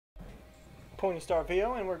Pointy Star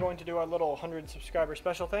Vio, and we're going to do our little 100 subscriber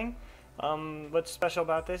special thing. What's special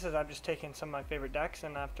about this is I've just taken some of my favorite decks,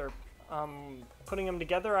 and after putting them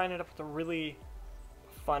together, I ended up with a really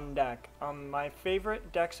fun deck. My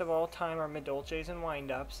favorite decks of all time are Madolches and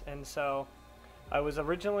Windups, and so I was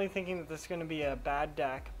originally thinking that this is going to be a bad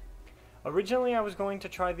deck. Originally, I was going to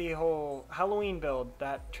try the whole Halloween build,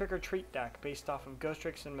 that Trick or Treat deck based off of Ghost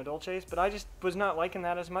Tricks and Madolches, but I just was not liking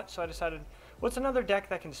that as much, so I decided, what's another deck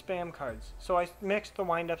that can spam cards? So I mixed the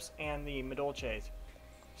Windups and the Madolches.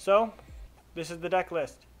 So, this is the deck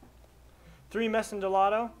list. 3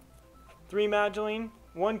 Messengelato, 3 Magileine,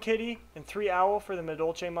 1 Kitty, and 3 Owl for the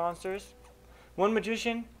Madolche monsters. 1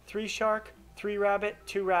 Magician, 3 Shark, 3 Rabbit,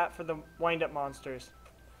 2 Rat for the Windup monsters.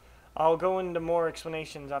 I'll go into more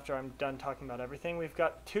explanations after I'm done talking about everything. We've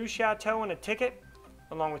got 2 Chateau and a Ticket,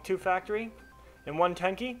 along with 2 Factory, and 1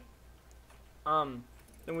 Tenki. Then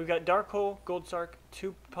we've got Dark Hole, Gold Sarc,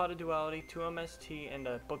 2 Pot of Duality, 2 MST, and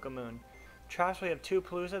a Book of Moon. Traps, we have 2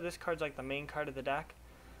 Palooza. This card's like the main card of the deck.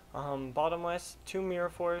 Bottomless, 2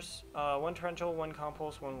 Mirror Force, 1 Torrential, 1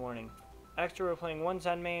 Compulsory, 1 Warning. Extra, we're playing 1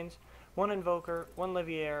 Zen Mains, 1 Invoker, 1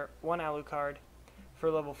 Livier, 1 Alucard. For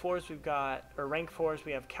level 4s, we've got, or rank 4s,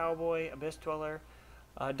 we have Cowboy, Abyss Dweller,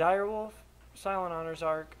 Direwolf, Silent Honors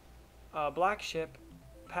Arc, Blackship,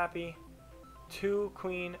 Pappy, 2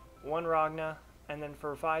 Queen, 1 Ragna, and then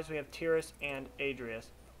for 5s, we have Tiaramisu and Adrius.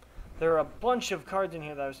 There are a bunch of cards in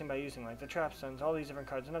here that I was thinking about using, like the Trap Stones, all these different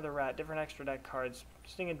cards, another Rat, different extra deck cards,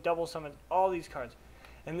 stinging double summons, all these cards.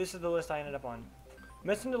 And this is the list I ended up on.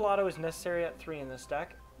 Messengelato is necessary at 3 in this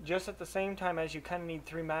deck, just at the same time as you kind of need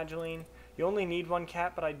 3 Magileine. You only need 1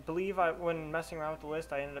 cat, but I believe when messing around with the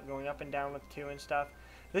list, I ended up going up and down with 2 and stuff.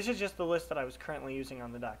 This is just the list that I was currently using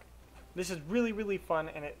on the deck. This is really, really fun,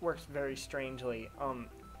 and it works very strangely.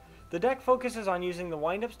 The deck focuses on using the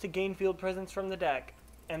Windups to gain field presence from the deck,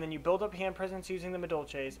 and then you build up hand presence using the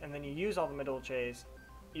Madolches, and then you use all the Madolches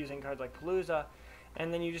using cards like Palooza,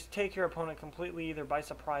 and then you just take your opponent completely either by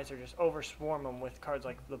surprise or just overswarm them with cards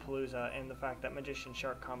like the Palooza and the fact that Magician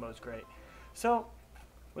Shark combo is great. So,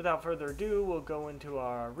 without further ado, we'll go into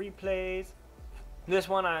our replays. This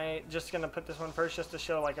one, I just going to put this one first just to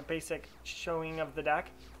show like a basic showing of the deck.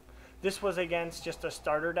 This was against just a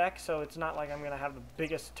starter deck, so it's not like I'm going to have the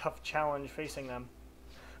biggest tough challenge facing them.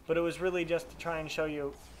 But it was really just to try and show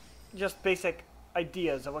you just basic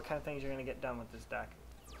ideas of what kind of things you're going to get done with this deck.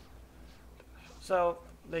 So,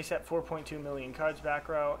 they set 4.2 million cards back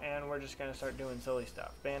row, and we're just going to start doing silly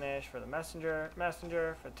stuff. Banish for the Messenger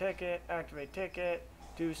for Ticket, activate Ticket,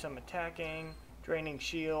 do some attacking, draining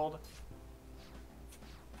shield.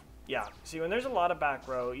 Yeah, see, when there's a lot of back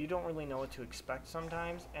row, you don't really know what to expect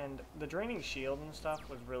sometimes, and the draining shield and stuff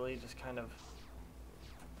was really just kind of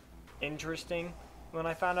interesting. When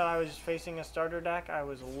I found out I was facing a starter deck, I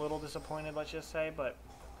was a little disappointed, let's just say, but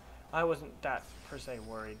I wasn't that per se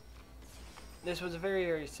worried. This was a very,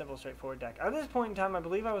 very simple, straightforward deck. At this point in time, I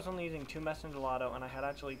believe I was only using 2 Messengelato, and I had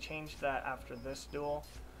actually changed that after this duel.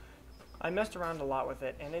 I messed around a lot with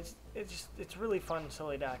it, and it's really fun,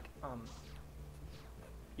 silly deck.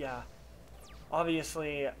 Yeah,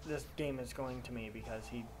 obviously this game is going to me because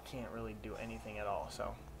he can't really do anything at all.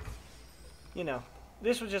 So, you know,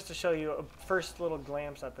 this was just to show you a first little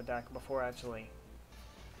glance at the deck before actually,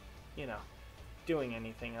 you know, doing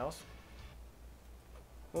anything else.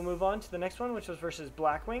 We'll move on to the next one, which was versus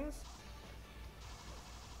Blackwings.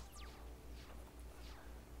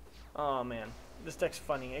 Oh man, this deck's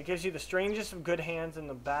funny. It gives you the strangest of good hands and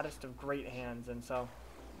the baddest of great hands, and so,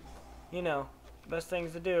 you know, best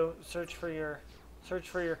things to do: search for your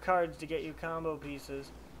cards to get you combo pieces.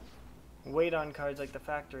 Wait on cards like the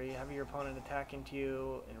Factory. Have your opponent attack into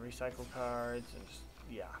you and recycle cards, and just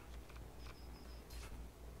yeah.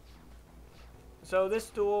 So this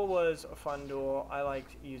duel was a fun duel. I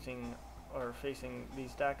liked using or facing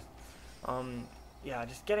these decks. Yeah,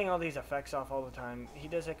 just getting all these effects off all the time. He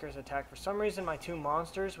does Icarus attack. For some reason, my 2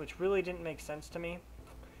 monsters, which really didn't make sense to me.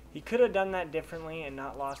 He could have done that differently and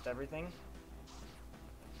not lost everything.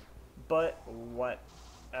 But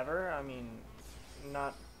whatever. I mean,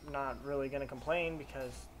 not really gonna complain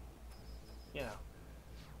because, you know,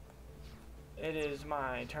 it is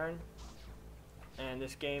my turn. And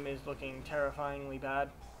this game is looking terrifyingly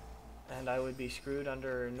bad, and I would be screwed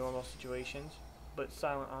under normal situations. But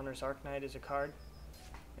Silent Honors Arc Knight is a card,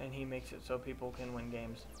 and he makes it so people can win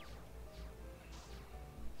games.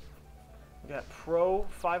 We got Pro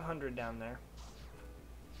 500 down there.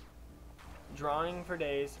 Drawing for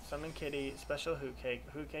days, Summon Kitty, Special Hootcake,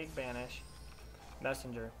 Hootcake Banish,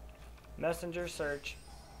 Messenger Search,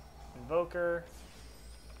 Invoker.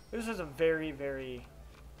 This is a very, very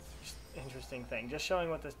interesting thing, just showing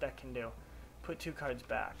what this deck can do. put 2 cards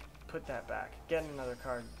back, put that back, get another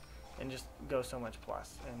card, and just go so much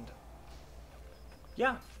plus. And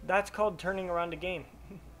yeah, that's called turning around a game.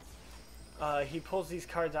 He pulls these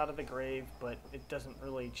cards out of the grave, but it doesn't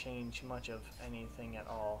really change much of anything at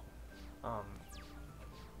all.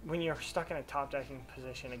 When you're stuck in a top decking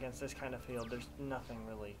position against this kind of field, there's nothing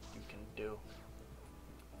really you can do.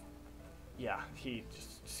 Yeah, he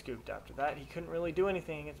just scooped after that. He couldn't really do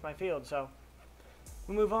anything against my field, so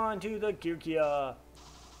we move on to the Geargia.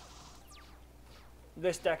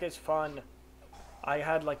 This deck is fun. I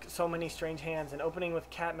had like so many strange hands, and opening with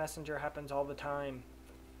Cat Messenger happens all the time.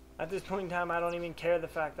 At this point in time, I don't even care the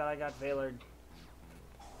fact that I got Veilered.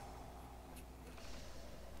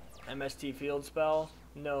 MST field spell,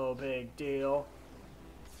 no big deal.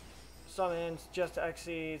 Summons, just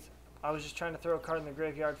Xyz. I was just trying to throw a card in the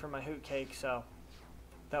graveyard for my Hootcake, so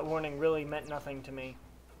that warning really meant nothing to me.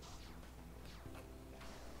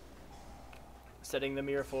 Setting the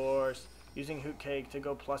Mirror Force, using Hootcake to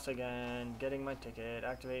go plus again, getting my ticket,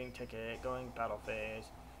 activating ticket, going battle phase,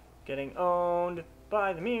 getting owned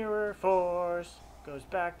by the Mirror Force, goes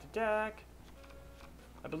back to deck.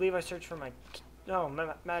 I believe I searched for my,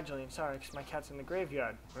 Magileine, sorry, because my cat's in the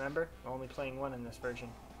graveyard, remember? I'm only playing 1 in this version.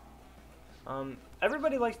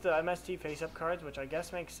 Everybody likes the MST face-up cards, which I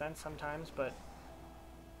guess makes sense sometimes, but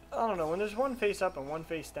I don't know, when there's 1 face-up and 1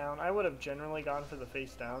 face-down, I would have generally gone for the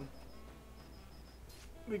face-down.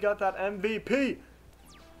 We got that MVP!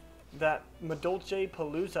 That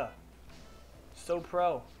Madolchepalooza. So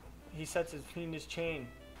pro. He sets his Fiendish Chain.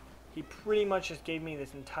 He pretty much just gave me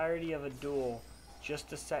this entirety of a duel just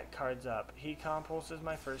to set cards up. He compulses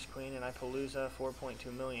my first queen, and I Palooza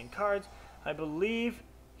 4.2 million cards. I believe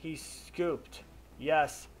he scooped.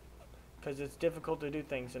 Yes, because it's difficult to do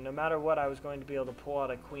things, and no matter what, I was going to be able to pull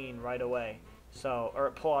out a queen right away. So,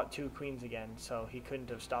 or pull out 2 queens again, so he couldn't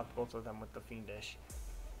have stopped both of them with the Fiendish.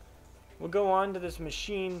 We'll go on to this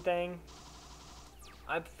machine thing.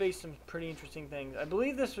 I've faced some pretty interesting things. I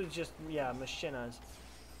believe this was just, yeah, Machinas.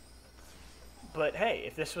 But hey,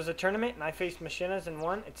 if this was a tournament and I faced Machinas and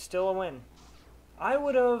won, it's still a win. I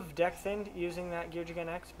would have deck thinned using that Geargia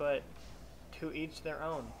X, but to each their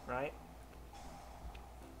own, right?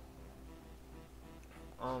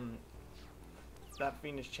 That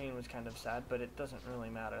Fiendish Chain was kind of sad, but it doesn't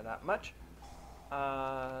really matter that much.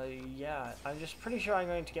 Yeah, I'm just pretty sure I'm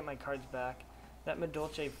going to get my cards back. That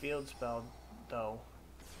Madolche field spell, though.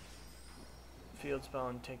 Field spell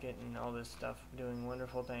and ticket and all this stuff, doing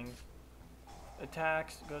wonderful things.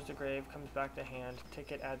 Attacks, goes to grave, comes back to hand.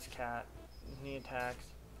 Ticket adds cat, and he attacks,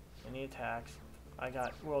 and he attacks. I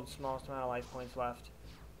got world's smallest amount of life points left.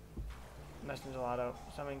 Messengelato,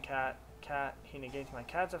 summon cat, cat, he negates my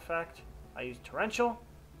cat's effect. I use Torrential.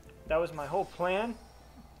 That was my whole plan,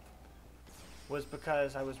 was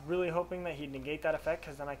because I was really hoping that he'd negate that effect,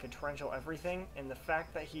 because then I could Torrential everything, and the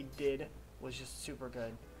fact that he did was just super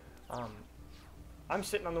good. I'm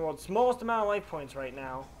sitting on the world's smallest amount of life points right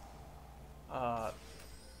now.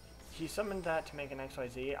 He summoned that to make an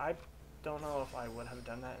XYZ. I don't know if I would have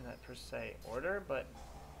done that in that per se order, but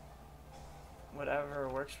whatever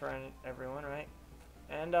works for everyone, right?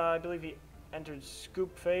 And I believe he entered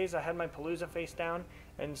scoop phase. I had my Palooza face down,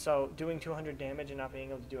 and so doing 200 damage and not being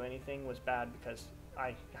able to do anything was bad because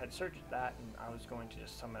I had searched that and I was going to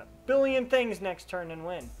just summon a billion things next turn and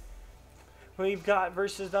win. We've got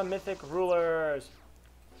versus the Mythic Rulers.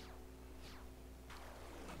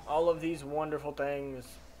 All of these wonderful things.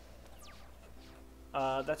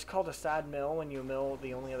 That's called a sad mill when you mill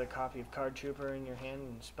the only other copy of Card Trooper in your hand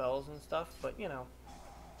and spells and stuff, but you know.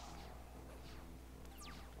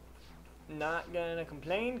 Not gonna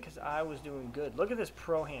complain because I was doing good. Look at this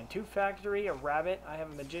pro hand. 2 factory, a rabbit. I have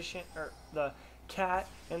a magician, or the cat,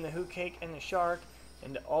 and the Hootcake, and the shark,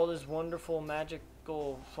 and all this wonderful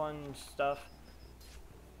magical fun stuff.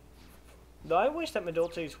 Though I wish that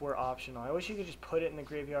Madolches were optional. I wish you could just put it in the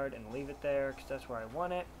graveyard and leave it there because that's where I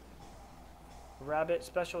want it. Rabbit,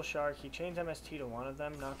 special shark. He chains MST to one of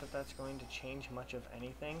them. Not that that's going to change much of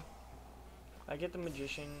anything. I get the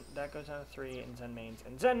magician. That goes down to 3 and Zen Mains.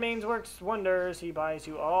 And Zen Mains works wonders. He buys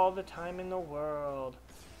you all the time in the world.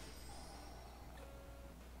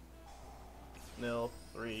 Mill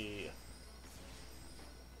 3.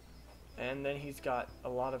 And then he's got a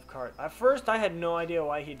lot of cards. At first, I had no idea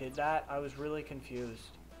why he did that. I was really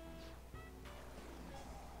confused.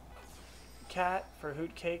 Cat for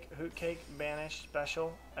Hootcake. Hootcake, banish,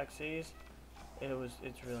 special, Xyz.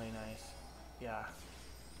 It's really nice. Yeah.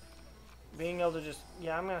 Being able to just,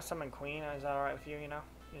 yeah, I'm gonna summon Queen. Is that alright with you, you know?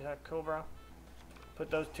 Is that cool, bro?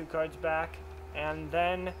 Put those 2 cards back. And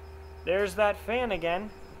then there's that fan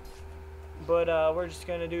again. But we're just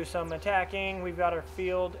going to do some attacking. We've got our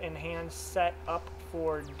field and hand set up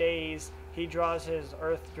for days. He draws his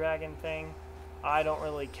Earth Dragon thing. I don't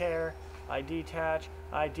really care. I detach,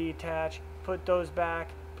 put those back,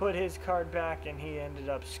 put his card back, and he ended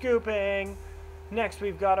up scooping. Next,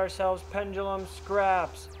 we've got ourselves Pendulum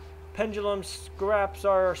Scraps. Pendulum Scraps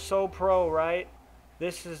are so pro, right?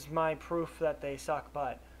 This is my proof that they suck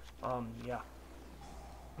butt. Yeah.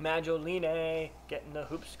 Magileine, getting the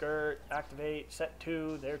hoop skirt, activate, set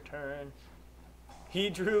 2, their turn. He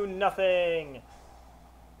drew nothing.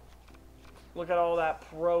 Look at all that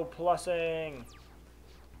pro plussing.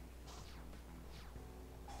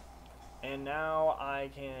 And now I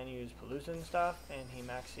can use Palooza and stuff, and he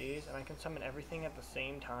maxes, and I can summon everything at the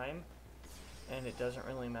same time, and it doesn't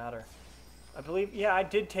really matter. I believe, yeah, I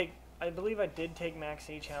believe I did take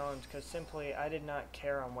Maxi challenge, because simply I did not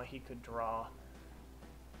care on what he could draw.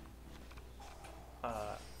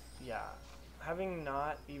 Yeah, having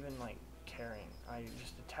not even, like, caring. I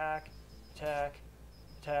just attack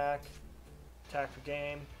for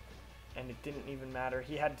game, and it didn't even matter.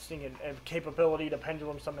 He had a capability to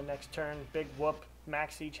pendulum summon next turn. Big whoop,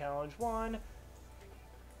 Maxi challenge 1.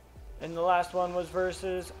 And the last one was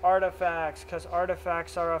versus Artifacts, because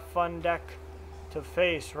Artifacts are a fun deck to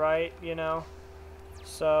face, right? You know?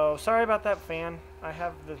 So, sorry about that, fan. I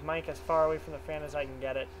have the mic as far away from the fan as I can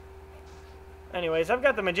get it. Anyways, I've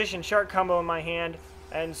got the Magician Shark combo in my hand,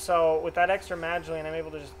 and so with that extra Magileine, I'm able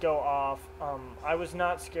to just go off. I was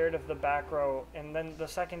not scared of the back row, and then the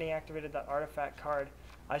second he activated that artifact card,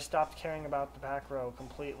 I stopped caring about the back row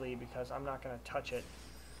completely because I'm not going to touch it.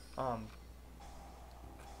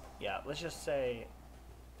 Yeah, let's just say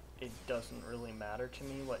it doesn't really matter to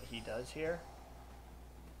me what he does here.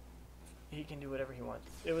 He can do whatever he wants.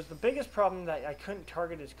 It was the biggest problem that I couldn't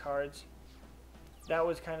target his cards. That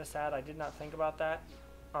was kind of sad. I did not think about that,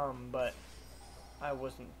 but I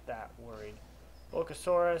wasn't that worried.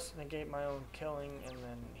 Volcasaurus, negate my own killing, and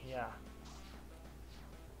then, yeah.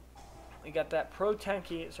 We got that Pro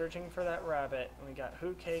Tenki searching for that rabbit. And we got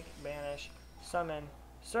Hootcake, banish, summon,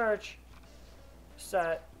 search,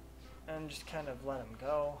 set, and just kind of let him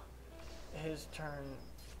go. His turn,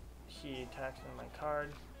 he attacks on my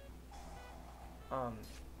card.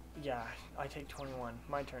 Yeah, I take 21.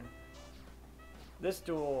 My turn. This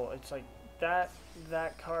duel, it's like that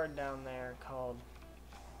card down there called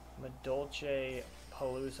Madolchepalooza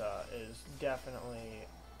is definitely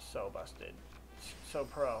so busted. So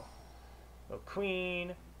pro. Go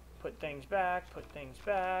queen, put things back,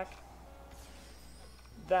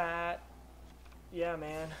 That, yeah,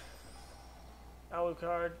 man.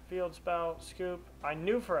 Alucard, field spell, scoop. I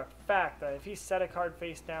knew for a fact that if he set a card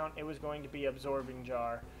face down, it was going to be Absorbing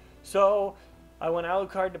Jar. So I went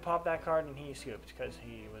Alucard to pop that card, and he scooped because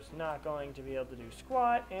he was not going to be able to do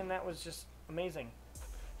squat, and that was just amazing.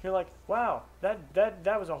 You're like, wow, that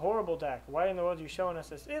was a horrible deck. Why in the world are you showing us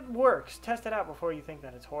this? It works. Test it out before you think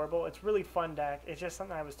that it's horrible. It's really fun deck. It's just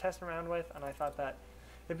something I was testing around with, and I thought that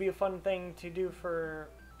it'd be a fun thing to do for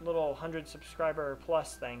little 100 subscriber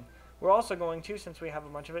plus thing. We're also going to, since we have a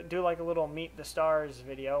bunch of it, do like a little Meet the Stars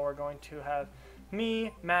video. We're going to have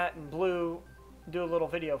me, Matt, and Blue do a little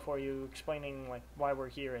video for you explaining like why we're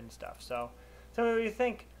here and stuff. So tell me what you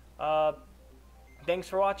think. Thanks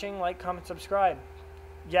for watching. Like, comment, subscribe.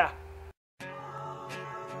 Yeah.